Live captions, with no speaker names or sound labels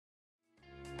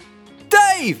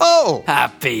Dave! Oh!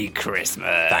 Happy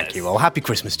Christmas! Thank you all. Happy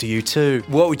Christmas to you too.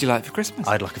 What would you like for Christmas?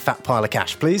 I'd like a fat pile of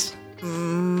cash, please.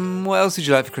 What else would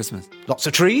you like for Christmas? Lots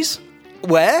of trees.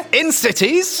 Where? In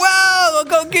cities. Well, I've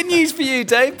got good news for you,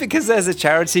 Dave, because there's a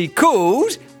charity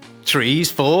called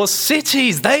Trees for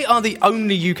Cities. They are the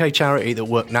only UK charity that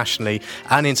work nationally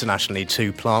and internationally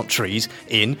to plant trees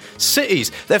in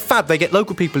cities. They're fab. They get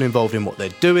local people involved in what they're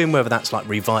doing, whether that's like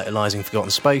revitalising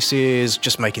forgotten spaces,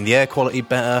 just making the air quality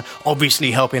better, obviously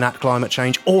helping at climate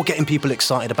change, or getting people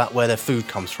excited about where their food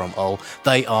comes from. Oh,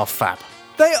 they are fab.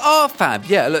 They are fab.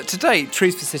 Yeah, look, to date,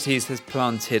 Trees for Cities has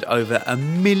planted over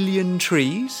 1 million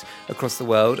trees across the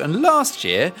world. And last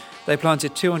year, they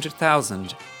planted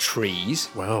 200,000 trees.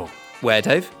 Well, where,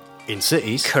 Dave? In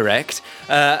cities. Correct.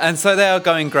 And so they are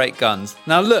going great guns.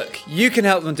 Now, look, you can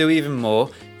help them do even more.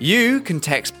 You can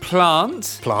text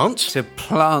PLANT to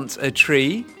plant a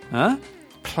tree.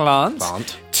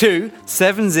 Plant. To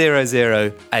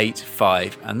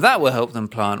 70085. And that will help them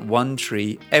plant one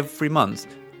tree every month.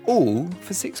 All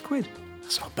for £6.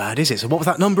 That's not bad, is it? So what was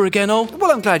that number again, Ol? Well,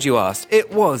 I'm glad you asked.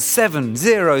 It was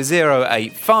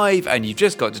 70085, and you've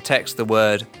just got to text the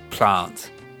word plant.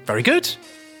 Very good.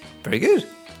 Very good.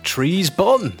 Trees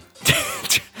bon.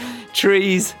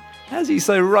 Trees, as you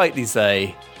so rightly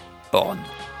say, bon.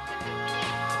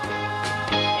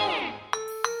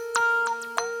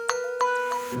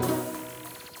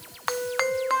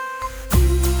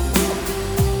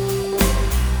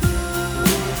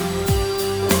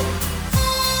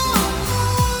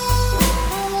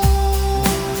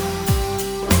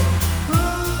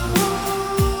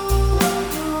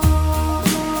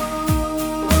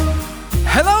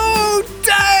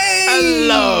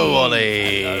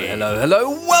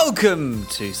 Hello. Welcome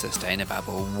to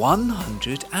Sustainababble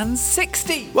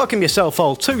 160. Welcome yourself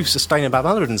all to Sustainababble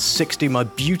 160, my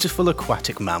beautiful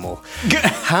aquatic mammal.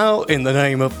 How in the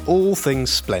name of all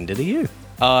things splendid are you?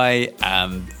 I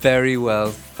am very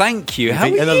well, thank you. How are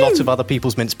you? You've eaten a lot of other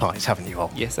people's mince pies, haven't you all?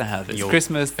 Yes, I have. It's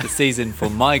Christmas, the season for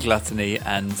my gluttony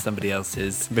and somebody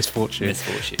else's misfortune.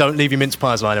 Don't leave your mince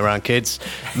pies lying around, kids.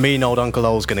 Mean old Uncle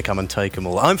Ol's going to come and take them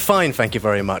all. I'm fine, thank you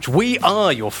very much. We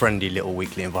are your friendly little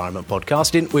weekly environment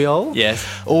podcast, didn't we all? Yes.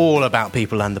 All about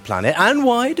people and the planet, and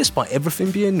why, despite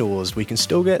everything being noise, we can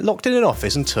still get locked in an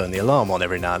office and turn the alarm on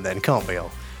every now and then, can't we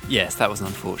all? Yes, that was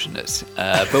unfortunate.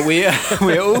 But we're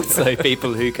also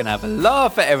people who can have a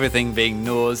laugh at everything being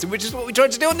nosed, which is what we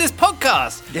tried to do on this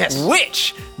podcast. Yes.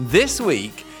 Which, this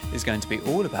week, is going to be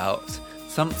all about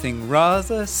something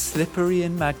rather slippery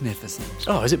and magnificent.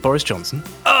 Oh, is it Boris Johnson?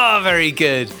 Oh, very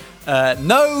good.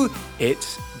 No,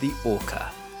 it's the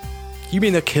orca. You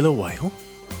mean a killer whale?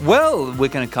 Well, we're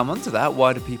going to come on to that.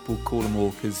 Why do people call them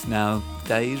orcas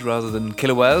nowadays rather than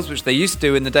killer whales, which they used to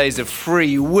do in the days of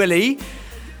Free Willy?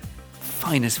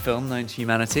 Finest film known to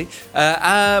humanity.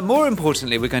 More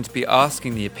importantly, we're going to be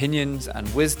asking the opinions and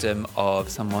wisdom of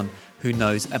someone who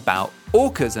knows about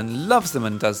orcas and loves them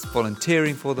and does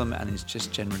volunteering for them and is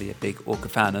just generally a big orca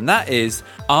fan. And that is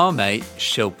our mate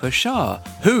Shilpa Shah,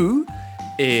 who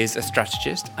is a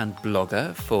strategist and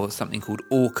blogger for something called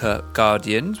Orca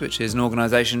Guardians, which is an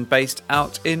organisation based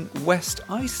out in West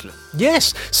Iceland.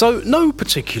 Yes, so no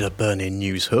particular burning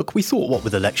news hook. We thought, what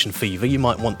with election fever, you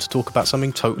might want to talk about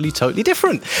something totally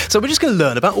different. So we're just going to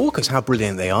learn about orcas, how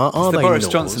brilliant they are. It's the Boris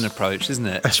Johnson approach, isn't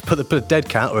it? Put a dead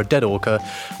cat or a dead orca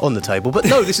on the table. But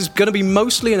no, this is going to be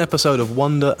mostly an episode of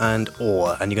wonder and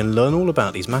awe, and you're going to learn all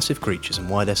about these massive creatures and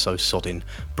why they're so sodding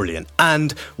brilliant,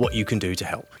 and what you can do to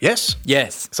help. Yes?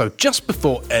 Yes. So just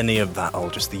before any of that,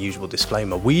 just the usual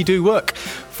disclaimer. We do work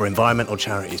for environmental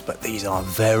charities, but these are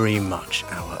very much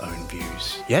our own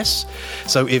views. Yes?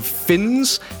 So if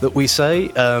things that we say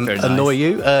annoy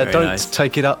you, don't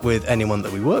take it up with anyone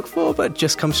that we work for, but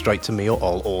just come straight to me or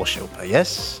Ol or Shilpa.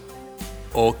 Yes?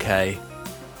 Okay.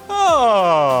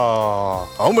 Oh,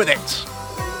 on with it.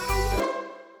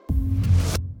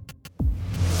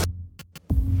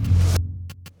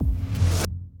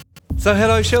 So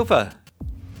hello, Shilpa.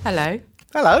 Hello.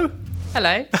 Hello.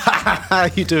 Hello. How are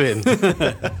you doing?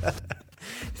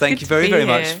 Thank you very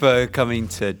much for coming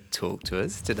to talk to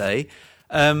us today.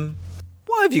 Why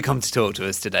have you come to talk to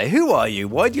us today? Who are you?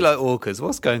 Why do you like orcas?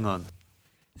 What's going on?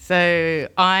 So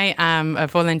I am a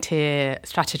volunteer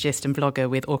strategist and blogger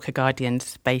with Orca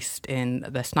Guardians based in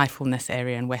the Snæfellsnes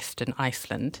area in Western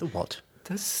Iceland. The what?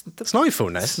 The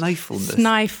Snæfellsnes?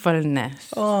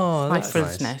 Snæfellsnes. Oh, that's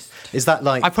nice. Snæfellsnes. Is that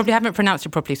like... I probably haven't pronounced it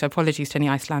properly, so apologies to any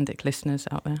Icelandic listeners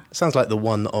out there. Sounds like the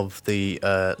one of the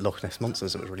Loch Ness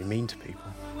Monsters that was really mean to people.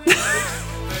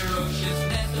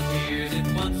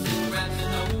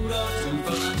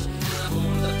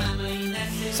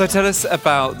 So tell us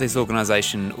about this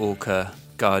organisation, Orca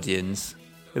Guardians.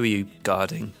 Who are you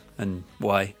guarding and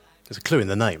why? There's a clue in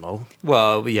the name, oh.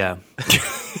 Well, yeah.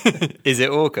 Is it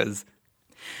orcas?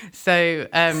 So,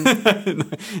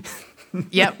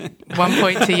 yep, 1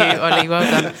 point to you, Ollie.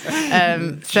 Well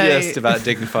done. Just about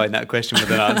dignifying that question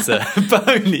with an answer, but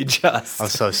only just. I'm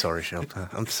so sorry, Shilpa.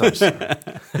 I'm so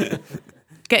sorry.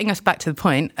 Getting us back to the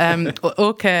point,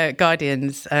 Orca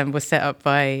Guardians was set up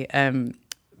by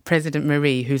President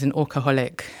Marie, who's an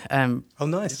orcaholic. Oh,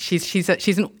 nice. She's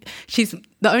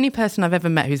the only person I've ever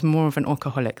met who's more of an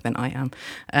orcaholic than I am.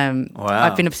 Wow.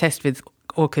 I've been obsessed with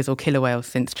orcas or killer whales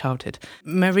since childhood.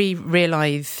 Marie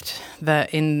realised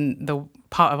that in the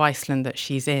part of Iceland that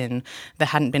she's in, there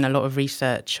hadn't been a lot of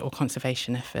research or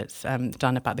conservation efforts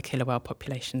done about the killer whale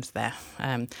populations there.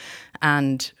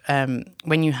 And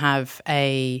when you have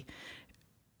a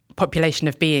population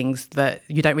of beings that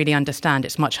you don't really understand,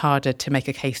 it's much harder to make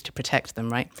a case to protect them,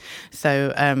 right?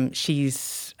 So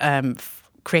she's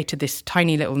created this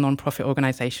tiny little non-profit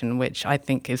organisation, which I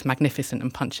think is magnificent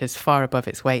and punches far above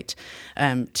its weight,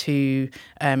 to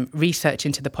research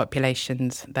into the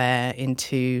populations there,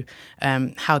 into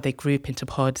how they group into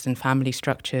pods and family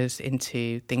structures,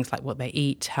 into things like what they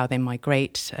eat, how they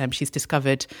migrate. She's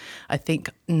discovered, I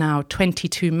think, now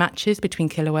 22 matches between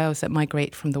killer whales that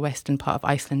migrate from the western part of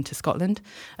Iceland to Scotland.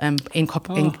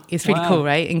 It's really cool,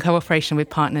 right? In cooperation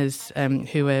with partners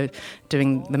who are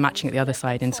doing the matching at the other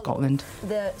side in Scotland.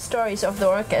 The stories of the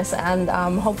orcas, and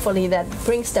hopefully that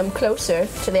brings them closer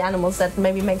to the animals, that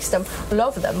maybe makes them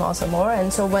love them also more.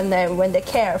 And so when they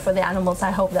care for the animals,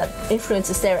 I hope that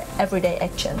influences their everyday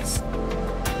actions.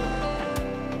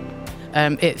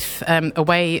 It's a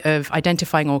way of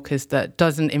identifying orcas that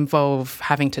doesn't involve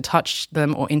having to touch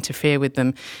them or interfere with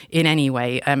them in any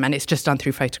way, and it's just done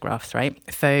through photographs, right?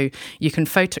 So you can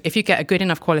if you get a good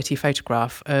enough quality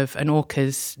photograph of an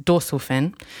orca's dorsal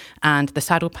fin and the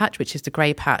saddle patch, which is the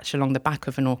grey patch along the back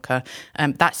of an orca,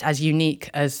 that's as unique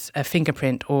as a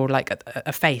fingerprint or like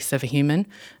a face of a human.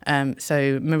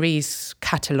 So Marie's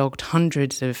catalogued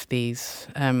hundreds of these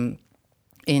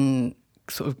in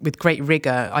sort of with great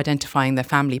rigour, identifying their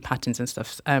family patterns and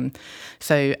stuff. And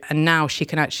now she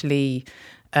can actually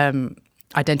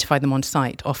identify them on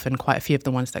site, often quite a few of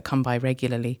the ones that come by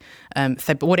regularly.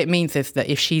 But what it means is that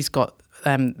if she's got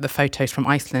the photos from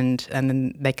Iceland, and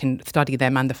then they can study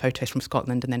them and the photos from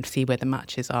Scotland and then see where the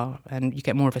matches are, and you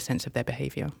get more of a sense of their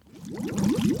behaviour.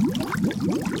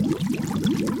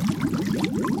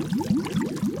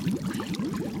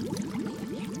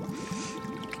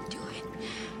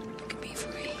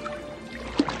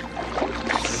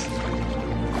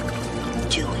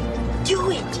 Do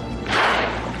it!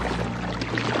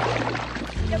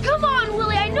 Come on,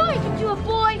 Willie! I know you can do it,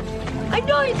 boy! I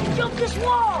know you can jump this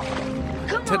wall!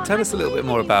 Come on! Tell us a little bit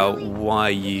more about why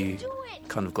you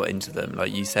kind of got into them.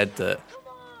 Like you said that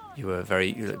you were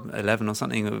 11 or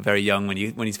something, very young when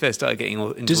you first started getting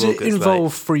into Does orcas. it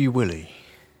involve Free Willy?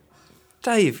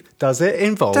 Dave? Does it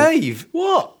involve? Dave!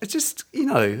 What? It's just,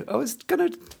 I was going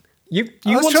to...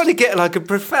 I was trying to get like a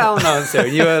profound answer,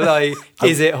 and you were like,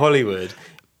 is it Hollywood?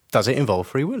 Does it involve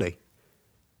Free Willy?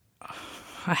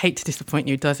 I hate to disappoint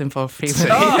you, it does involve Free Willy.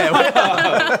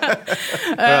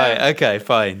 Right, okay,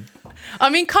 fine. I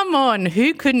mean, come on,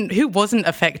 who wasn't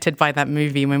affected by that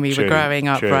movie when we were growing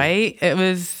up, right? It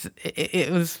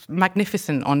was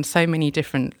magnificent on so many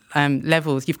different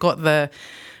levels. You've got the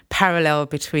parallel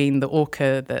between the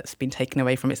orca that's been taken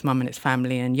away from its mum and its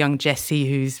family and young Jessie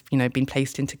who's been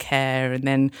placed into care, and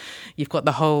then you've got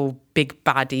the whole big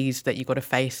baddies that you've got to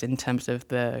face in terms of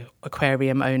the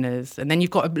aquarium owners, and then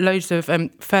you've got loads of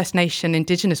First Nation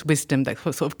Indigenous wisdom that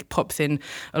sort of pops in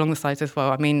along the sides as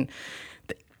well. I mean,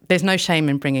 there's no shame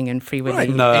in bringing in Free Willy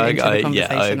into the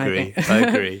conversation. I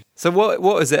agree. So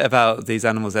what is it about these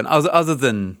animals then, other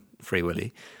than Free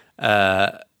Willy?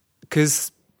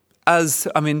 Because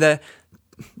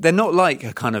they're not like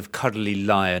a kind of cuddly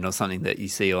lion or something that you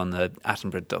see on the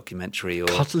Attenborough documentary. Or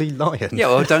Cuddly lion? Yeah,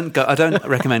 well, I don't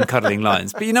recommend cuddling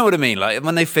lions, but you know what I mean. Like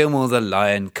when they film all the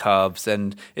lion cubs,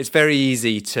 and it's very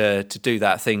easy to do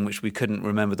that thing which we couldn't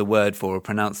remember the word for or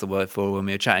pronounce the word for when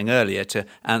we were chatting earlier, to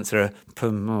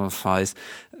anthropomorphize.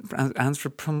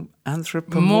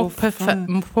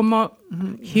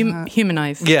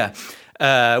 Humanize. Yeah.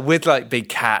 With like big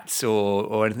cats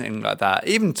or anything like that,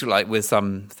 even to like with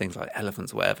some things like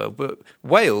elephants or whatever. But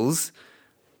whales,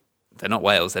 they're not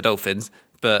whales, they're dolphins,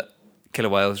 but killer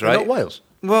whales, right? They're not whales.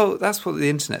 Well, that's what the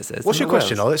internet says. What's your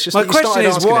question? My question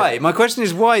is why. My question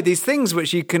is why these things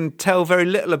which you can tell very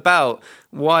little about,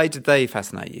 why did they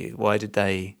fascinate you? Why did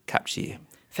they capture you?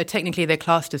 So technically they're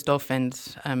classed as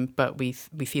dolphins, but we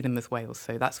see them as whales.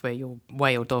 So that's where your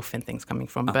whale dolphin thing's coming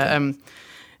from. Okay.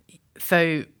 But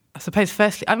so I suppose,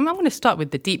 firstly, I'm going to start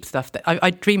with the deep stuff. That I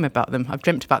dream about them. I've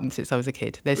dreamt about them since I was a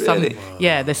kid. There's Really?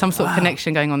 there's some sort of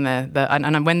connection going on there.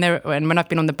 And when I've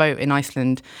been on the boat in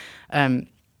Iceland,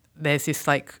 there's this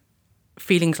like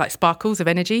feelings like sparkles of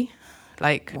energy,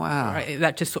 like Wow. right,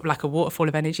 that just sort of like a waterfall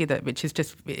of energy.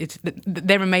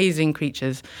 They're amazing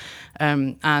creatures,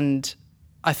 and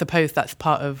I suppose that's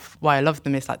part of why I love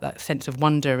them, is like that sense of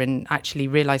wonder and actually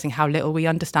realising how little we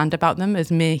understand about them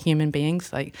as mere human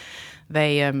beings. Like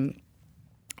they,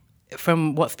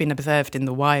 from what's been observed in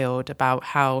the wild about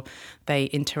how they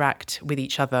interact with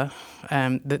each other,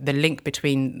 the link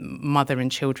between mother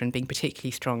and children being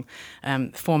particularly strong,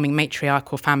 forming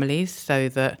matriarchal families, so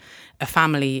that a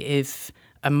family is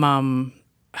a mum,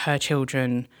 her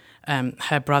children,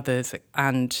 her brothers,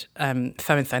 and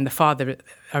so-and-so, and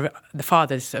the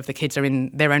fathers of the kids are in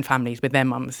their own families with their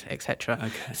mums, etc.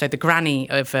 Okay. So the granny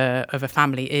of a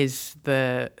family is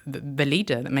the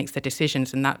leader that makes the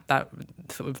decisions, and that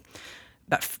sort of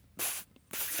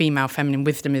female feminine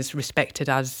wisdom is respected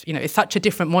as, it's such a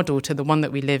different model to the one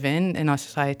that we live in our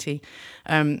society.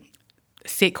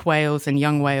 Sick whales and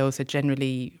young whales are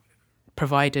generally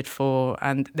provided for,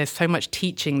 and there's so much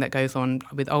teaching that goes on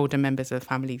with older members of the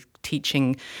family,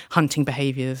 teaching hunting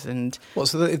behaviours. And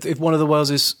So if one of the whales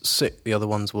is sick, the other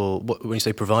ones will, when you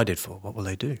say provided for, what will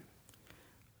they do?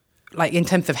 like in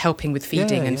terms of helping with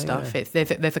feeding and stuff, yeah.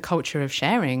 There's a culture of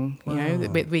sharing,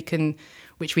 that we can,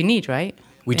 which we need, right?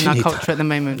 We in do our need culture that. at the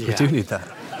moment. We do need that.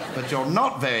 But you're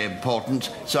not very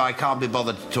important, so I can't be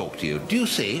bothered to talk to you. Do you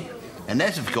see?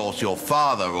 Unless, of course, your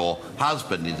father or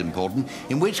husband is important,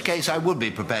 in which case I would be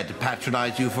prepared to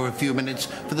patronise you for a few minutes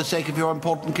for the sake of your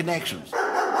important connections.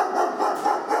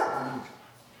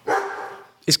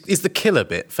 Is the killer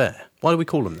bit fair? Why do we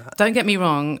call them that? Don't get me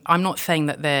wrong, I'm not saying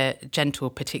that they're gentle,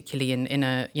 particularly in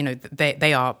a,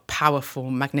 they are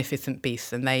powerful, magnificent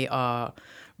beasts, and they are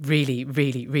really,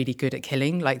 really, really good at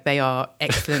killing. Like, they are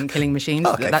excellent killing machines.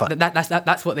 Okay, fine.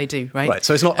 That's what they do, right? Right,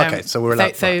 so it's not, okay, so we're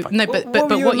allowed. So, right, fine. no, What but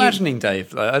were you what imagining,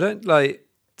 Dave? Like, I don't,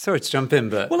 sorry to jump in,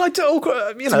 but... Well, I don't,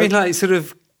 I mean, like, sort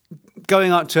of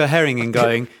going up to a herring and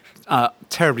going,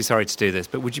 terribly sorry to do this,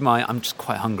 but would you mind, I'm just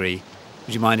quite hungry.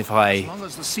 Would you mind if As I... long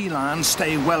as the sea lions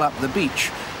stay well up the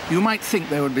beach, you might think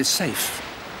they would be safe.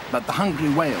 But the hungry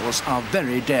whales are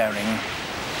very daring.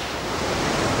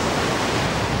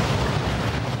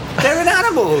 They're an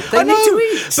animal. They need to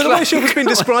eat. But the way Shilpa's been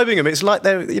describing them, it's like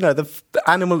they're, the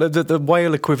animal, the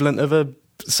whale equivalent of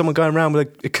someone going around with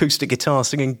an acoustic guitar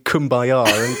singing Kumbaya.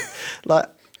 And, like,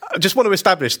 I just want to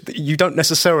establish that you don't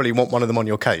necessarily want one of them on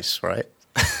your case, right?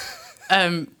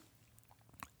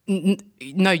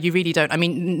 No, you really don't. I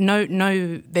mean, no.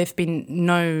 There's been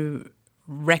no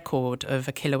record of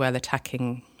a killer whale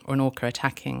attacking or an orca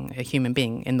attacking a human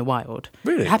being in the wild.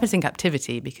 Really? It happens in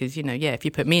captivity because, if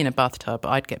you put me in a bathtub,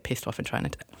 I'd get pissed off and try and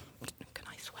attack. Can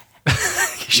I swear?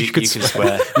 You can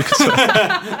swear.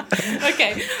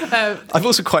 Okay. I'm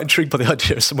also quite intrigued by the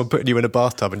idea of someone putting you in a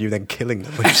bathtub and you then killing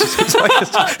them, which is like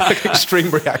an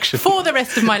extreme reaction. For the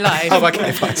rest of my life. Oh,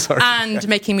 okay, fine, sorry. And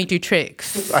making me do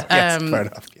tricks. Right, yes, fair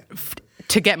enough. Yeah.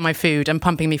 To get my food and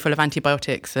pumping me full of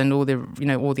antibiotics and all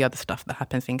the other stuff that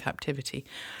happens in captivity.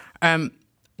 Do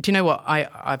you know what?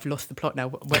 I've lost the plot now.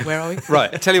 Where are we? Right,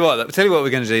 tell you what we're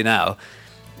going to do now.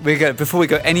 Before we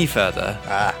go any further,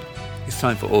 it's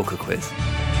time for Orca Quiz.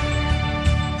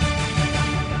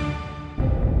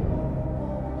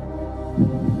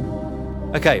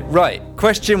 Okay, right.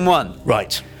 Question 1.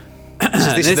 Right.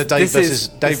 This is the Dave versus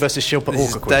Shilpa this Orca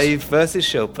is quiz. Dave versus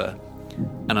Shilpa.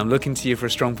 And I'm looking to you for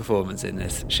a strong performance in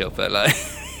this, Shilpa. Like,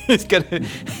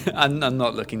 I'm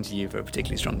not looking to you for a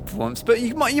particularly strong performance, but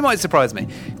you might surprise me.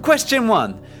 Question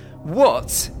 1.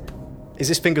 What? Is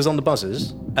this fingers on the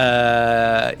buzzers?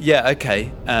 Yeah, okay.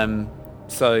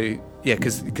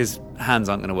 Because hands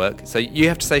aren't going to work. So you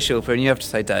have to say Shilpa and you have to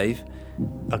say Dave.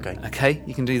 Okay. Okay,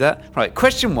 you can do that. Right,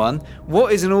 question 1.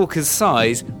 What is an orca's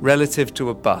size relative to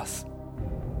a bus?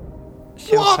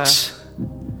 What?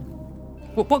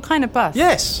 What kind of bus?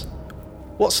 Yes.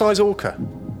 What size orca?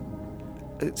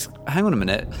 Hang on a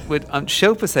minute.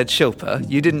 Shilpa said Shilpa.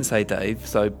 You didn't say Dave,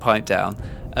 so pipe down.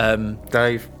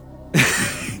 Dave.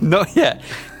 Not yet.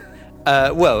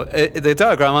 The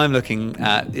diagram I'm looking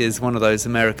at is one of those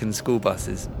American school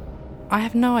buses. I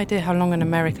have no idea how long an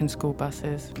American school bus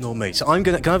is. Nor me. So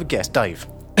can I have a guess, Dave?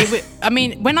 I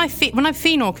mean, when I've seen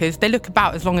orcas, they look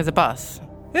about as long as a bus.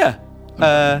 Yeah.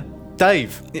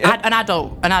 Dave. An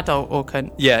adult orca.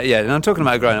 Yeah, and I'm talking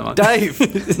about a grown-up one. Dave.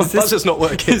 My buzzer's not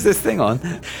working. Is this thing on?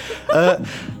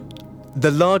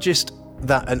 The largest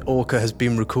that an orca has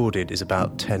been recorded is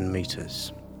about 10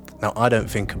 metres. Now, I don't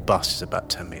think a bus is about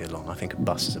 10 metres long. I think a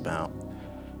bus is about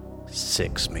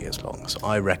 6 metres long. So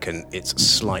I reckon it's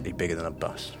slightly bigger than a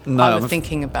bus. No, I was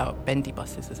thinking about bendy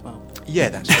buses as well. Yeah,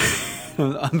 that's true.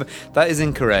 that is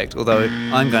incorrect, although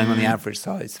I'm going on the average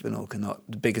size of an orca, not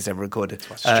the biggest ever recorded.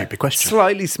 That's a stupid question.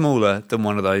 Slightly smaller than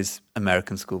one of those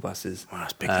American school buses. Well,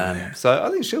 that's big, yeah. So I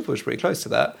think Shilpa was pretty close to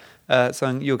that. So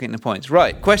you're getting the points.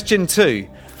 Right, question 2.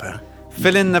 Fair.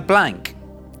 Fill in the blank.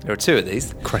 There are 2 of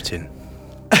these. Cretin.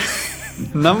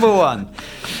 Number 1.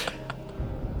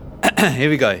 Here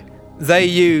we go. They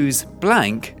use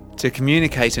blank to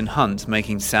communicate and hunt,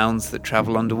 making sounds that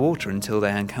travel underwater until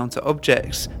they encounter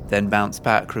objects, then bounce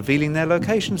back, revealing their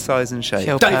location, size and shape.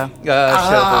 Shilpa.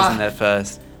 Shilpa was in there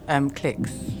first.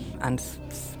 Clicks and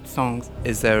songs.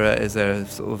 Is there a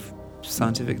sort of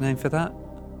scientific name for that?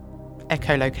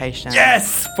 Echolocation.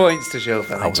 Yes! Points to Shilpa.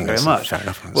 Thank you wasn't very gonna much. say- fair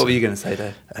enough, I What wasn't were you going to say,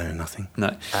 Dave? Nothing.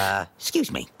 No.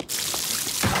 Excuse me.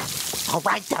 All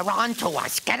right, they're on to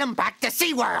us. Get them back to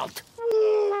SeaWorld.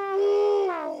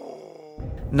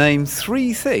 Name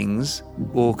 3 things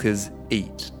orcas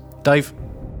eat. Dave.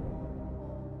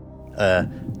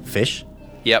 Fish.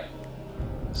 Yep.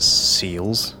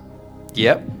 Seals.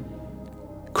 Yep.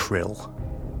 Krill.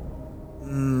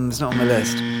 It's not on my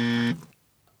list.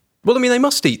 Well, I mean, they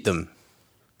must eat them.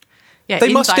 Yeah,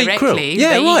 They must eat krill. indirectly,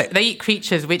 Yeah, right. They eat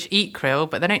creatures which eat krill,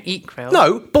 but they don't eat krill.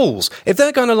 No, balls. If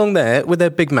they're going along there with their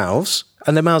big mouths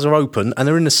and their mouths are open and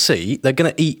they're in the sea, they're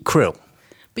going to eat krill.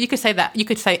 But you could say that. You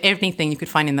could say anything you could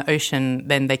find in the ocean,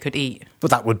 then they could eat. Well,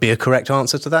 that would be a correct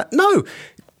answer to that. No.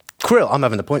 Krill, I'm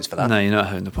having the points for that. No, you're not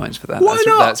having the points for that. Why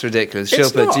not? That's ridiculous.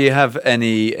 It's Shilpa, not. do you have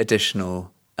any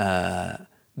additional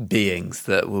beings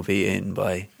that will be eaten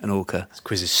by an orca? This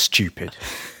quiz is stupid.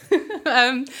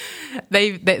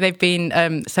 They've been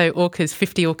so orcas.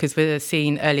 50 orcas were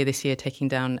seen earlier this year taking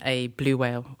down a blue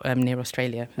whale near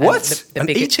Australia. What? And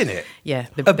biggest- eating it? Yeah,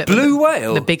 A blue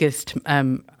whale? the biggest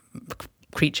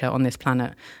creature on this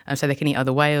planet. So they can eat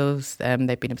other whales.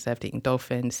 They've been observed eating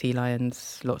dolphins, sea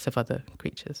lions, lots of other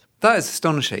creatures. That is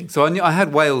astonishing. So I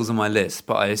had whales on my list,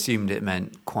 but I assumed it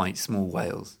meant quite small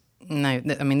whales. No,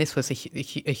 I mean this was a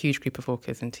huge group of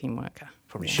orcas and teamwork.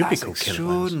 Probably should be That's called killer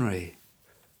whales. extraordinary.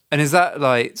 And is that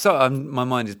like... So my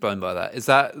mind is blown by that. Is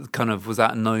that kind of... Was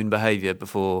that known behaviour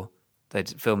before they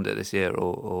filmed it this year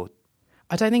or...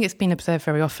 I don't think it's been observed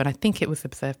very often. I think it was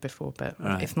observed before, but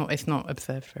Right. it's not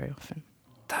observed very often.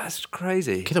 That's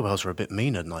crazy. Killer whales were a bit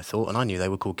meaner than I thought, and I knew they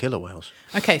were called killer whales.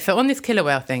 Okay, so on this killer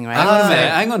whale thing, right?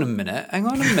 Hang on a minute.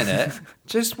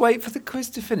 Just wait for the quiz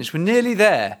to finish. We're nearly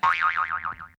there.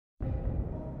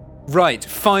 Right,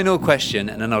 final question,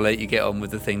 and then I'll let you get on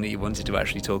with the thing that you wanted to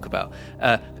actually talk about.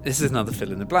 This is another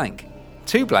fill in the blank.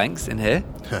 2 blanks in here.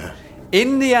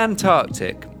 In the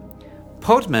Antarctic,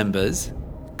 pod members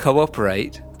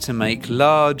cooperate to make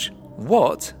large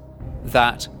what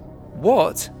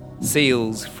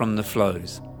seals from the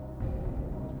floes?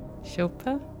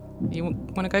 Shilpa? You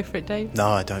want to go for it, Dave? No,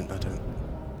 I don't.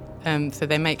 So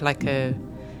they make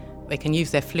they can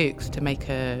use their flukes to make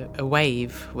a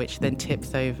wave, which then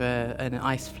tips over an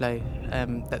ice floe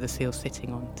that the seal's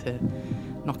sitting on to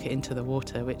knock it into the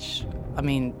water, which, I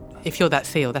mean, if you're that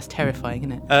seal, that's terrifying,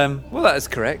 isn't it? Well, that is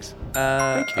correct.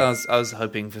 I was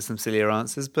hoping for some sillier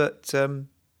answers, but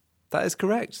that is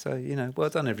correct. So, well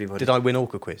done, everybody. Did I win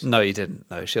Orca quiz? No, you didn't.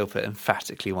 No, Shilpa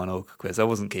emphatically won Orca quiz. I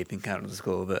wasn't keeping count of the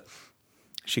score, but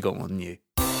she got more than you.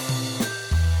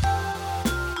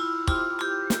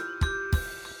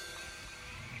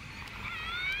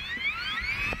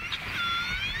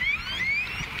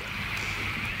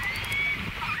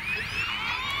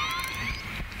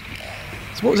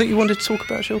 So what was it you wanted to talk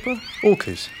about, Shilpa?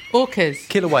 Orcas. Orcas.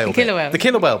 Killer whale The bit. killer whale. The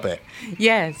killer whale bit.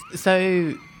 Yes.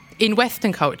 So in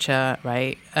Western culture,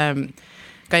 right, going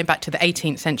back to the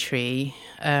 18th century,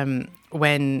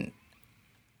 when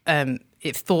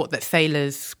it's thought that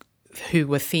sailors who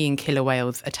were seeing killer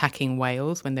whales attacking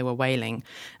whales when they were whaling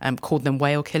called them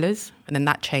whale killers, and then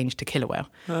that changed to killer whale,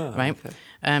 right? Okay.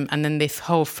 And then this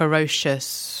whole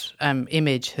ferocious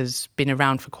image has been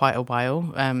around for quite a while.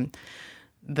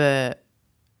 They've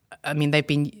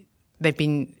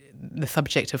been the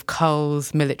subject of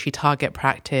culls, military target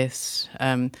practice.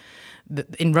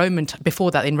 In Roman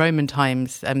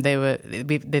times,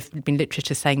 there's been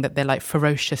literature saying that they're like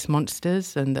ferocious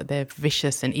monsters and that they're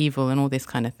vicious and evil and all this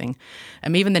kind of thing.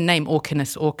 Even the name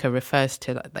Orcinus orca refers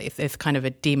to like it's kind of a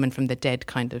demon from the dead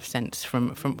kind of sense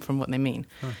from what they mean.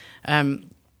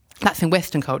 That's in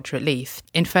Western culture, at least.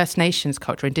 In First Nations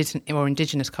culture,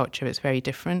 indigenous culture, it's very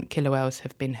different. Killer whales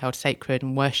have been held sacred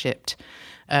and worshipped,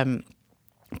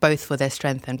 both for their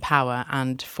strength and power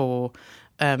and for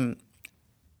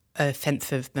a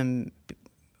sense of them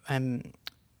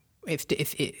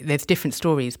there's different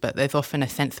stories, but there's often a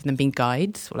sense of them being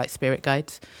guides, or like spirit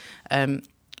guides.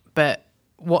 But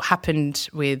what happened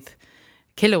with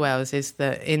killer whales is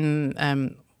that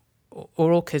in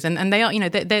or orcas, and they are,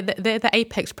 they're the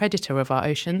apex predator of our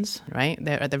oceans, right?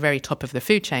 They're at the very top of the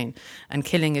food chain, and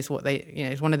killing is what they,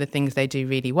 is one of the things they do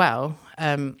really well.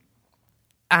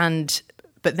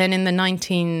 But then in the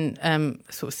 70s,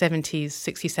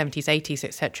 60s, 70s, 80s,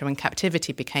 etc., when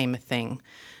captivity became a thing,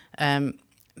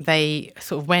 they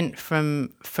sort of went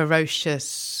from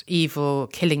ferocious, evil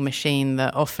killing machine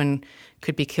that often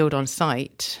could be killed on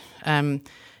sight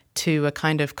to a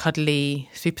kind of cuddly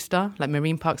superstar, like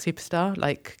Marine Park superstar,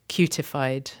 like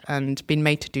cutified and been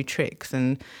made to do tricks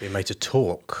and being made to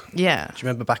talk. Yeah. Do you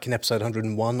remember back in episode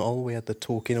 101? We had the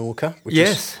talking orca.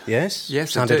 Yes. Yes.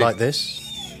 Sounded like this.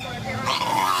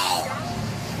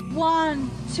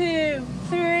 1, 2,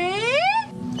 3.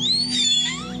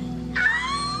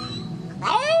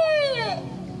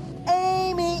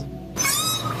 Amy.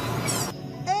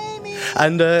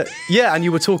 And and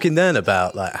you were talking then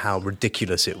about like how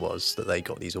ridiculous it was that they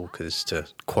got these orcas to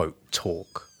quote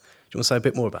talk. Do you want to say a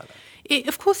bit more about that?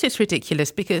 Of course it's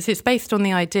ridiculous because it's based on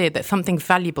the idea that something's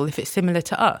valuable if it's similar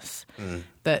to us.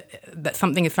 That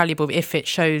something is valuable if it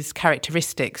shows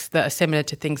characteristics that are similar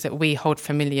to things that we hold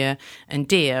familiar and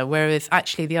dear, whereas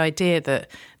actually the idea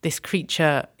that this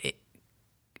creature,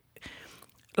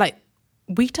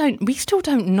 we still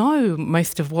don't know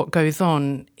most of what goes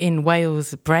on in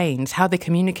whales' brains, how they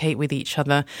communicate with each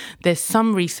other. There's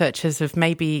some researchers have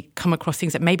maybe come across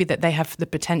things that maybe that they have the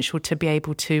potential to be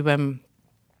able to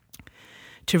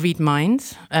read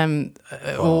minds,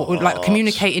 or like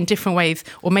communicate in different ways,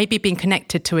 or maybe being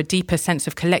connected to a deeper sense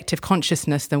of collective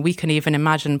consciousness than we can even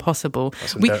imagine possible.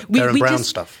 Darren Brown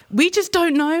stuff. We just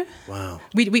don't know. Wow.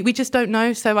 We just don't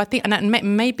know. So I think, and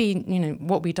maybe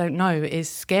what we don't know is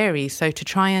scary. So to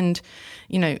try and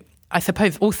I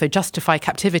suppose also justify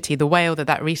captivity. The whale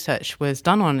that research was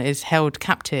done on is held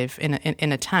captive in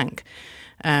a tank,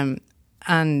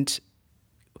 and.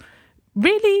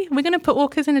 Really? We're going to put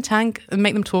orcas in a tank and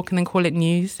make them talk and then call it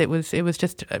news? It was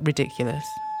just ridiculous.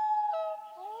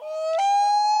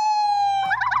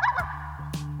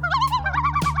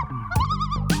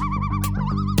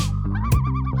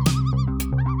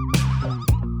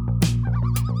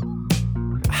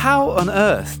 How on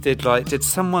earth did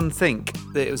someone think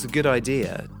that it was a good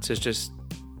idea to just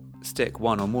stick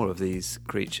one or more of these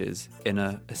creatures in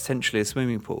essentially a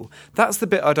swimming pool? That's the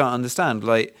bit I don't understand.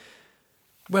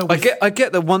 Well, I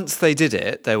get that once they did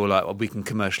it, they were like, well, we can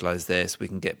commercialise this, we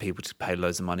can get people to pay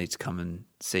loads of money to come and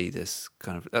see this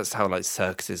kind of... That's how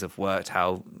circuses have worked,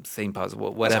 how theme parks have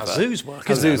worked, whatever. That's how zoos work,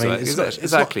 isn't it?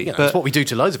 Exactly. It's what we do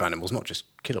to loads of animals, not just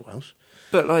killer whales.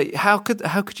 But how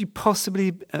could you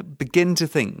possibly begin to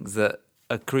think that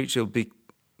a creature will be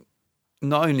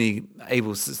not only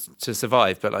able to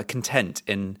survive, but content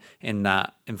in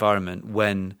that environment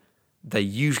when they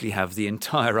usually have the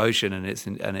entire ocean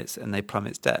and they plumb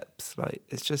its depths?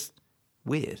 It's just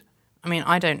weird. I mean,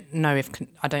 I don't know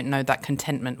that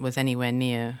contentment was anywhere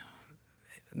near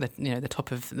the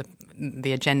top of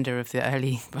the agenda of the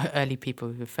early people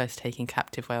who were first taking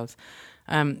captive whales.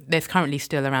 There's currently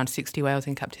still around 60 whales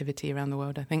in captivity around the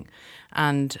world, I think.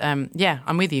 And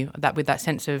I'm with you that with that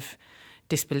sense of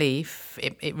disbelief,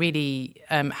 it really,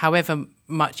 however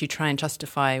much you try and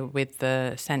justify with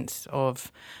the sense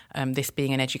of this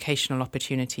being an educational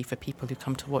opportunity for people who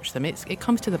come to watch them, it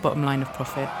comes to the bottom line of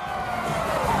profit.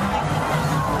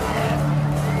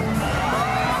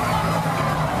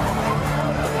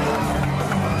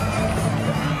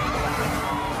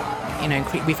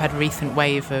 We've had a recent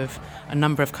wave of a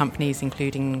number of companies,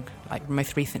 including,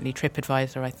 most recently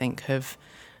TripAdvisor, I think, have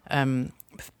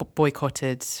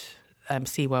boycotted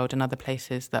SeaWorld and other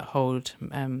places that hold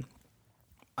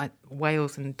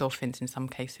whales and dolphins in some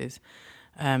cases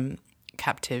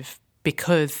captive,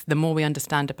 because the more we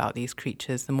understand about these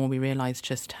creatures, the more we realise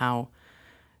just how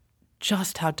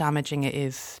damaging it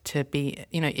is to be,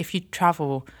 if you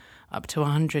travel up to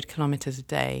 100 kilometres a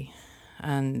day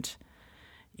and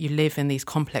you live in these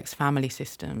complex family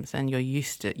systems and you're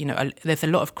used to, there's a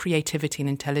lot of creativity and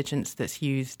intelligence that's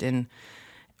used in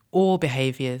all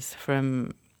behaviours,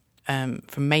 from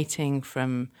mating,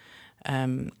 from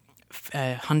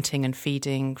hunting and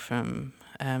feeding, from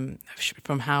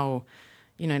how,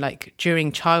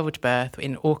 during childbirth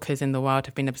in orcas in the wild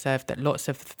have been observed that lots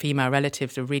of female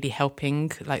relatives are really helping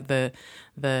the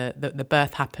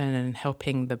birth happen and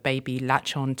helping the baby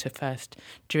latch on to first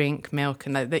drink milk,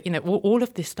 and all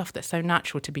of this stuff that's so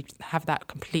natural to have that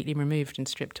completely removed and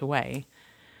stripped away.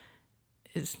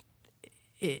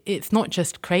 It's not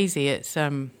just crazy, it's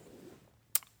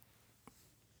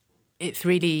it's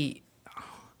really...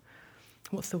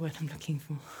 What's the word I'm looking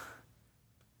for?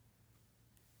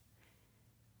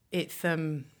 It's...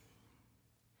 I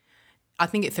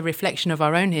think it's a reflection of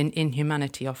our own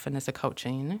inhumanity often as a culture,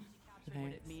 you know? What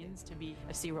it means to be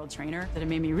a SeaWorld trainer, that it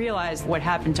made me realize what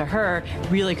happened to her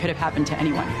really could have happened to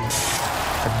anyone.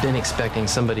 I've been expecting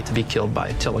somebody to be killed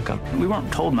by Tilikum. We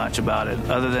weren't told much about it,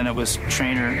 other than it was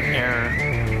trainer error.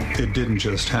 It didn't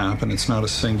just happen. It's not a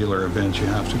singular event. You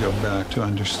have to go back to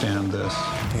understand this.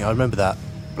 I remember that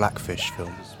Blackfish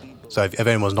film. So if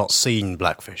anyone's not seen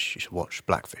Blackfish, you should watch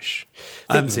Blackfish.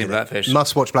 I haven't seen Blackfish.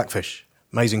 Must watch Blackfish.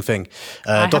 Amazing thing.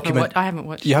 I haven't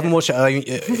watched it. You haven't watched it?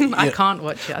 I can't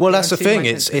watch it. Well, that's the thing.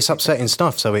 It's upsetting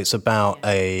stuff. So it's about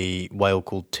a whale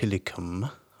called Tilikum,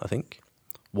 I think,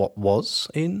 what was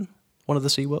in one of the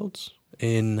SeaWorlds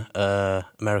in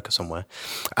America somewhere.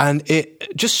 And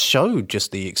it just showed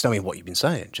just the extent of what you've been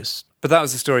saying. But that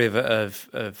was the story of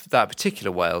that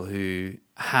particular whale who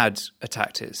had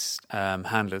attacked its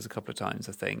handlers a couple of times,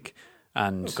 I think.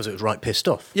 And because it was right pissed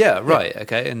off. Yeah, right. Yeah.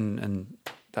 Okay. And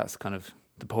that's kind of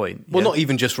the point. Well, not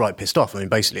even just right pissed off. I mean,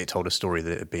 basically it told a story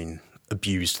that it had been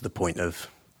abused to the point of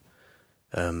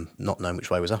not knowing which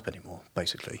way was up anymore,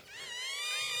 basically.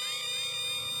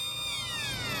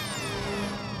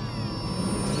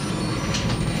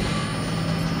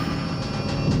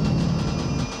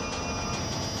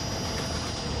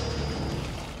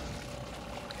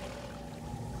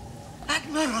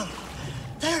 Admiral,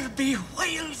 there be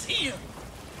whales here.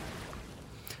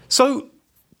 So,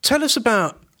 tell us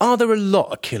about, are there a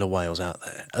lot of killer whales out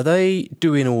there? Are they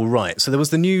doing all right? So there was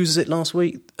the news, is it last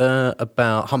week,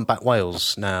 about humpback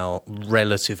whales now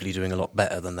relatively doing a lot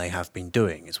better than they have been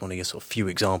doing. It's one of your sort of few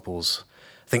examples.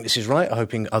 I think this is right. I'm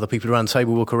hoping other people around the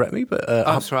table will correct me. But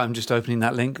that's right. I'm just opening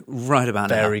that link right about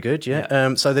now. Very good,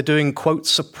 yeah. So they're doing, quote,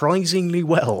 surprisingly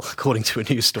well, according to a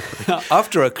news story.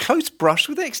 After a close brush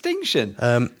with extinction.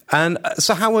 And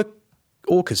so how are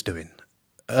orcas doing?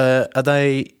 Are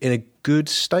they in a good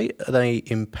state? Are they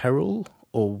in peril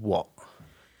or what?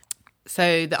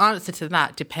 So the answer to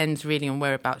that depends really on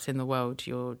whereabouts in the world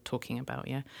you're talking about,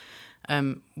 yeah?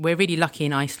 We're really lucky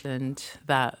in Iceland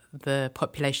that the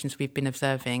populations we've been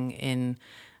observing in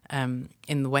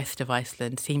the west of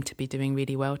Iceland seem to be doing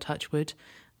really well, touch wood.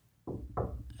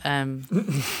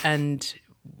 And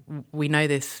we know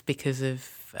this because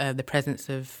of the presence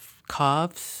of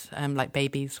calves, like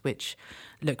babies, which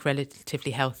look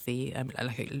relatively healthy,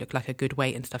 look like a good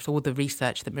weight and stuff. So all the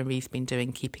research that Marie's been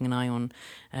doing, keeping an eye on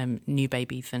new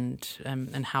babies and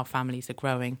how families are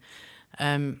growing.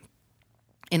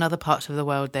 In other parts of the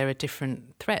world, there are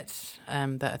different threats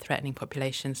that are threatening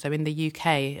populations. So in the UK,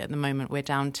 at the moment, we're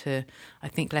down to, I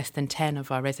think, less than 10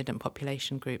 of our resident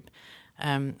population group.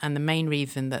 And the main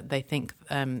reason that they think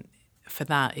for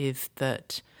that is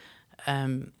that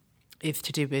is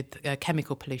to do with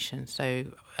chemical pollution. So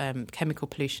chemical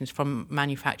pollutions from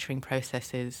manufacturing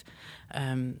processes.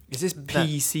 Is this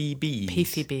PCBs?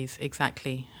 PCBs,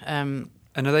 exactly.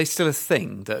 And are they still a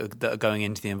thing that are going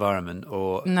into the environment?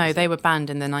 Or no, they were banned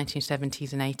in the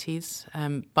 1970s and 80s,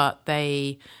 but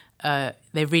they're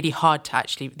really hard to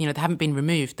actually, they haven't been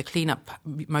removed. The cleanup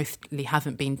mostly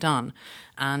hasn't been done.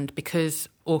 And because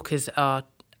orcas are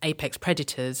apex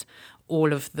predators,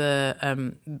 all of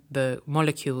the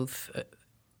molecules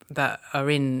that are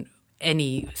in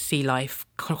any sea life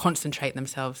concentrate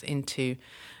themselves into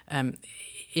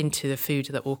the food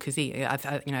that orcas eat,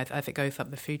 as it goes up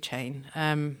the food chain.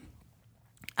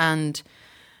 And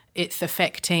it's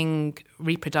affecting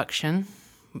reproduction.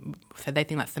 So they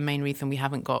think that's the main reason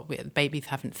babies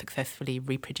haven't successfully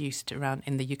reproduced around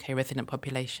in the UK resident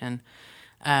population.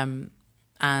 And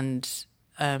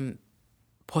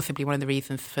possibly one of the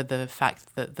reasons for the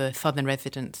fact that the southern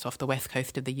residents off the west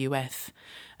coast of the US,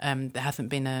 there hasn't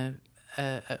been a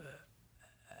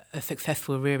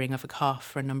successful rearing of a calf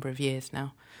for a number of years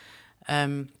now.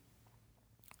 And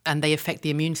they affect the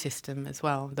immune system as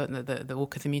well, the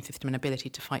orca's immune system and ability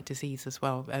to fight disease as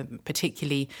well,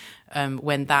 particularly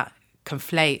when that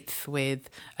conflates with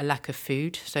a lack of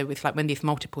food. So it's like when these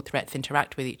multiple threats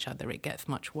interact with each other, it gets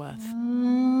much worse.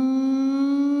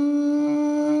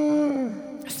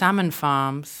 Salmon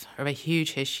farms are a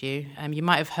huge issue. You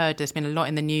might have heard there's been a lot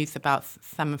in the news about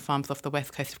salmon farms off the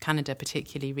west coast of Canada,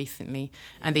 particularly recently,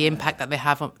 and the impact that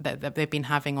that they've been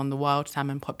having on the wild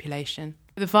salmon population.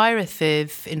 The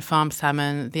viruses in farm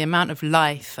salmon, the amount of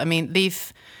lice. I mean,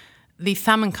 these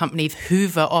salmon companies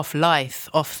hoover off lice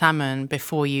off salmon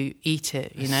before you eat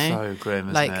it. You know, so grim,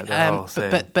 isn't it? The whole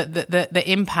thing. But the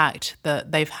impact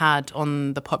that they've had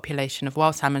on the population of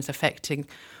wild salmon is affecting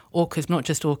orcas, not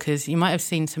just orcas. You might have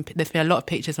seen there's been a lot of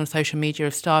pictures on social media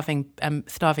of starving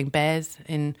bears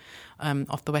in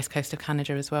off the west coast of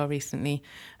Canada as well recently.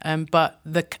 But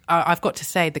I've got to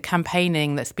say, the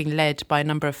campaigning that's been led by a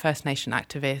number of First Nation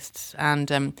activists,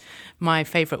 and my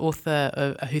favourite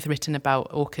author who's written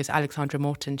about orcas, Alexandra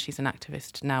Morton, she's an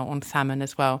activist now on salmon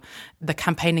as well. The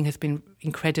campaigning has been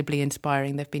incredibly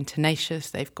inspiring. They've been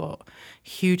tenacious. They've got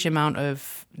huge amount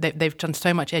of... They've done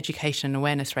so much education and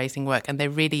awareness-raising work, and they're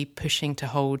really pushing to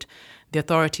hold the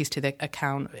authorities to their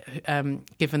account,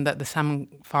 given that the salmon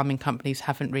farming companies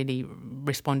haven't really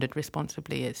responded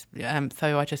responsibly.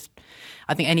 So I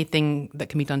think anything that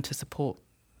can be done to support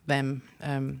them,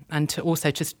 and to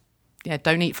also just,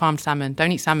 don't eat farmed salmon.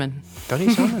 Don't eat salmon. Don't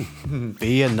eat salmon.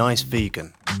 Be a nice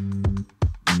vegan.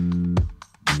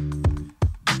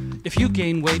 If you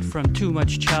gain weight from too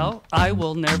much chow, I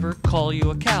will never call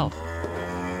you a cow.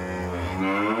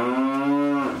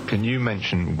 Can you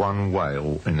mention one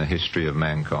whale in the history of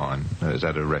mankind that has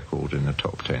had a record in the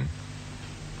top 10?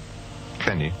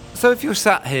 Can you? So if you're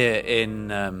sat here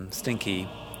in stinky,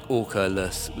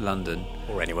 orca-less London...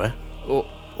 Or anywhere. Or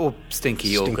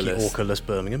stinky orca-less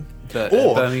Birmingham.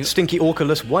 Stinky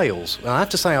orca-less Wales. I have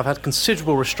to say I've had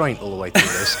considerable restraint all the way through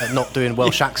this at not doing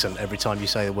Welsh accent every time you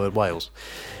say the word Wales.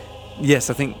 Yes,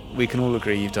 I think we can all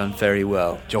agree you've done very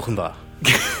well. Diolch yn fawr.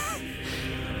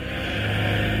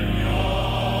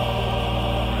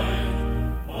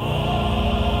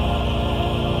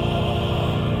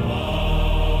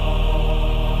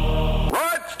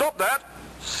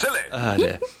 Oh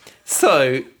dear.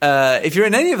 So, if you're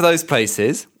in any of those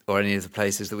places, or any of the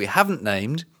places that we haven't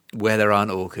named, where there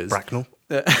aren't orcas... Bracknell.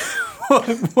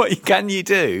 What can you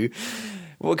do?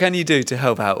 What can you do to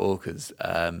help out orcas?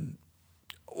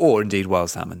 Or indeed wild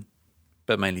salmon,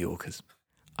 but mainly orcas.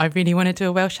 I really want to do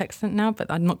a Welsh accent now,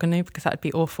 but I'm not going to because that would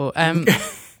be awful.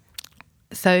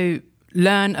 So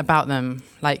learn about them.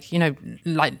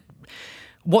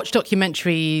 Watch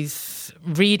documentaries,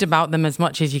 read about them as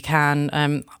much as you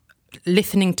can.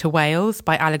 Listening to Whales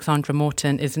by Alexandra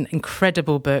Morton is an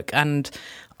incredible book, and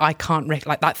I can't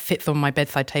that sits on my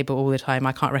bedside table all the time.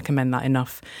 I can't recommend that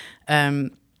enough.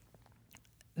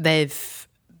 There's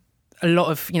a lot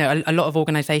of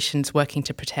organisations working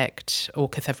to protect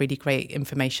orcas have really great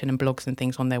information and blogs and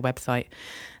things on their website.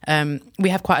 We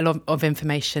have quite a lot of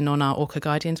information on our Orca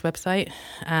Guardians website,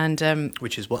 and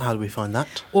which is what? How do we find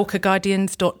that?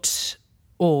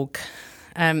 orcaguardians.org.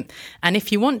 And if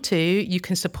you want to, you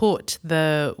can support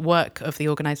the work of the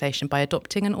organisation by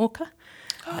adopting an orca.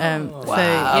 Wow.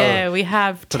 So, we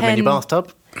have 10... Put them in your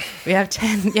bathtub? We have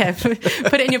 10,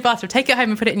 put it in your bathtub. Take it home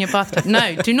and put it in your bathtub.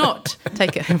 No, do not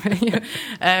take it home.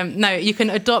 No, you can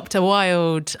adopt a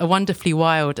wonderfully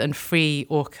wild and free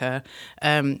orca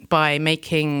by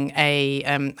making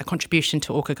a contribution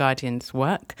to Orca Guardians'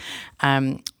 work,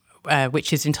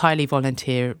 which is entirely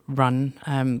volunteer-run,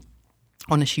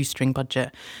 on a shoestring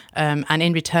budget, and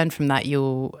in return from that,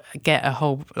 you'll get a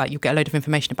load of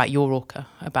information about your orca,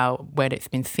 about where it's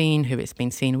been seen, who it's been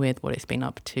seen with, what it's been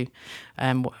up to,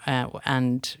 and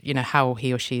how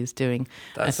he or she is doing.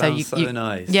 That sounds so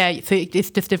nice. Yeah, so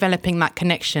it's just developing that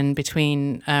connection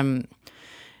between, so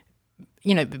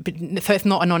it's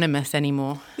not anonymous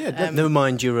anymore. Yeah, never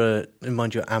mind your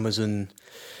Amazon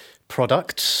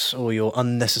products or your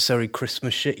unnecessary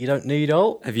Christmas shit you don't need.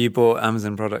 Have you bought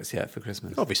Amazon products yet for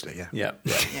Christmas? Obviously, yeah.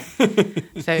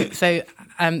 So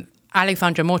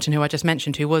Alexandra Morton, who I just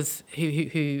mentioned, who is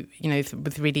really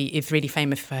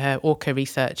famous for her orca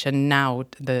research and now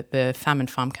the salmon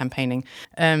farm campaigning.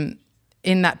 In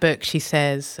that book, she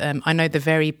says, "I know the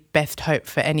very best hope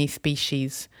for any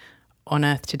species on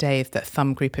Earth today is that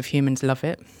some group of humans love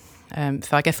it."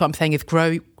 So I guess what I'm saying is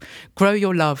grow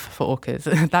your love for orcas.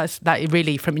 That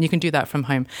really you can do that from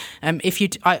home. If you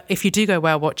do go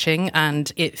whale watching, and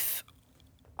to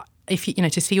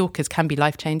see orcas can be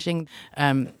life-changing.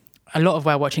 A lot of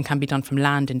whale watching can be done from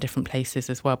land in different places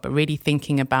as well, but really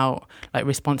thinking about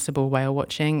responsible whale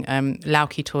watching.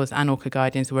 Lauki Tours and Orca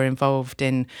Guardians were involved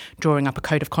in drawing up a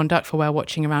code of conduct for whale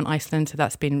watching around Iceland. So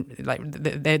that's been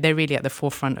they're really at the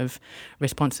forefront of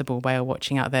responsible whale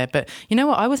watching out there. But you know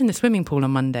what? I was in the swimming pool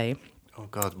on Monday. Oh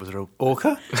God, was there an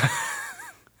orca?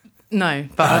 No,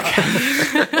 but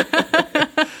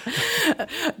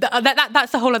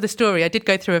that's a whole other story. I did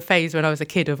go through a phase when I was a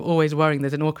kid of always worrying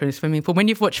there's an orca in a swimming pool. When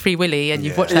you've watched Free Willy and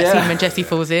you've watched that scene when Jessie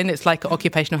falls in, it's like an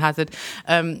occupational hazard.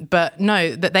 But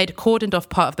no, that they'd cordoned off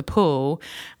part of the pool,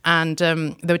 and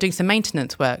they were doing some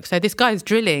maintenance work. So this guy's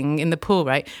drilling in the pool,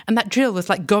 right? And that drill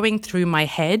was going through my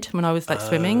head when I was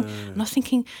swimming. And I was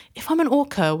thinking, if I'm an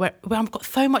orca where I've got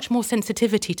so much more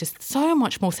sensitivity to sound,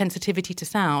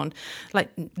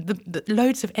 the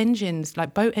loads of engines,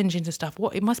 like boat engines and stuff,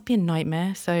 it must be a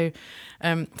nightmare. So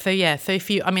So if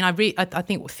you, I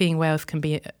think seeing whales can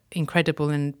be incredible,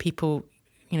 and people,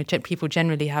 people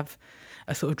generally have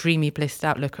a sort of dreamy, blissed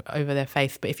outlook over their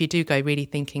faith. But if you do go really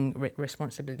thinking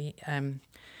responsibly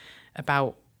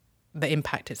about the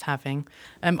impact it's having,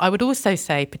 I would also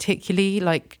say particularly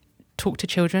talk to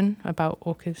children about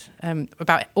orcas,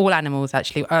 about all animals.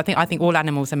 Actually, I think all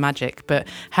animals are magic, but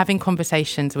having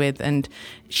conversations with and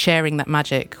sharing that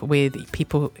magic with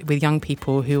young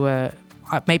people who are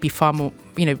maybe far more,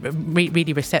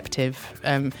 really receptive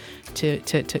to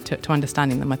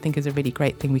understanding them, I think is a really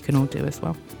great thing we can all do as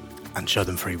well. And show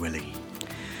them Free Willy.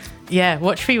 Yeah,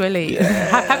 watch Free Willy.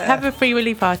 Yeah. Have a Free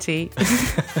Willy party.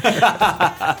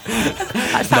 That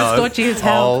sounds dodgy as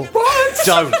hell. Oh, what?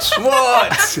 Don't.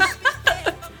 What?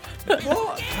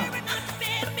 What?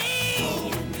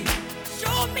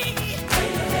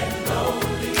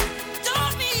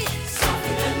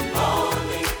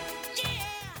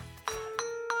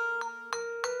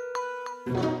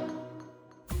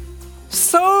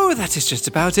 So that is just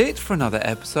about it for another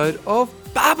episode of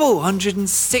Babble.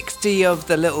 160 of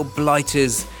the little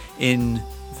blighters in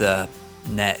the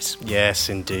net. Yes,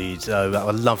 indeed. Oh,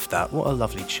 I love that. What a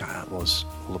lovely chat it was.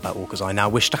 All about orcas. I now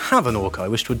wish to have an orca. I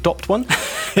wish to adopt one.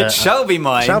 It shall be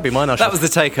mine. Shall be mine. That was the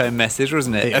take-home message,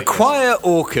 wasn't it? Acquire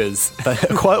orcas.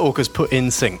 Acquire orcas put in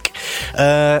sync.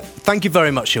 Thank you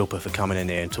very much, Shilpa, for coming in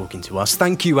here and talking to us.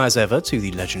 Thank you, as ever, to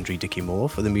the legendary Dickie Moore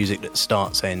for the music that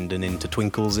starts, end and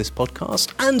intertwinkles this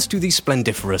podcast, and to the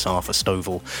splendiferous Arthur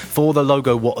Stovall for the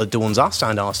logo what adorns us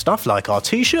and our stuff, like our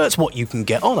T-shirts, what you can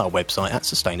get on our website at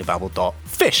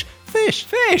sustainababble.fish.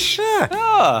 Fish. Yeah.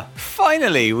 Ah,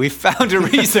 finally, we found a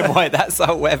reason why that's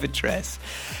our web address.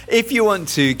 If you want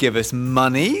to give us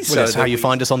money... Well, that's how you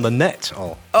find us on the net.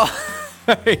 Oh,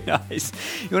 very nice.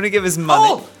 You want to give us money?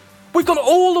 Oh, we've gone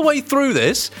all the way through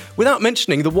this without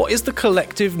mentioning what is the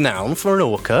collective noun for an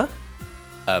orca?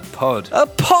 A pod. A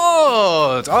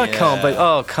pod! I can't believe...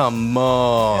 Oh, come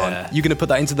on. Yeah. You're going to put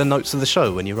that into the notes of the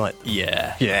show when you write?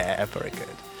 Yeah. Yeah, very good.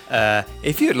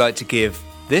 If you'd like to give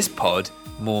this pod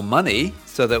more money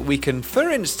so that we can,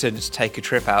 for instance, take a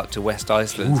trip out to West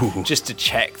Iceland just to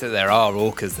check that there are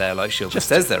orcas there, like Shilpa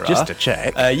says there are. Just to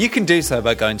check. You can do so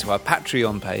by going to our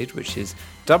Patreon page, which is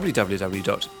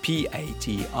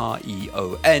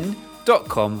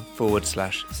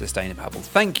www.patreon.com/sustainababble.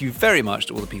 Thank you very much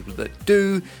to all the people that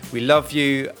do. We love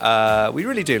you. We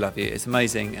really do love you. It's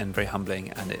amazing and very humbling,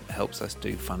 and it helps us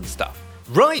do fun stuff.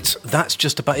 Right, that's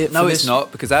just about it. No, for it's this.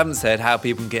 not, because I haven't said how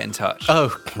people can get in touch.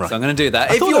 Oh, right. So I'm going to do that.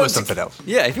 I thought there was something else.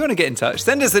 Yeah, if you want to get in touch,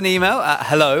 send us an email at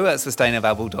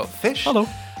hello@sustainababble.fish. Hello.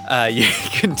 You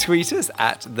can tweet us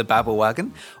at the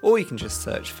Babblewagon, or you can just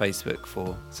search Facebook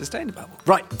for Sustainababble.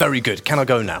 Right, very good. Can I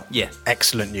go now? Yes.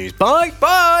 Excellent news. Bye.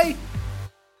 Bye.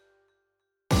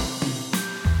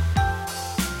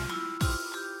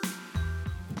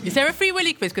 Is there a Free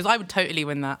Willy quiz? Because I would totally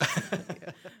win that.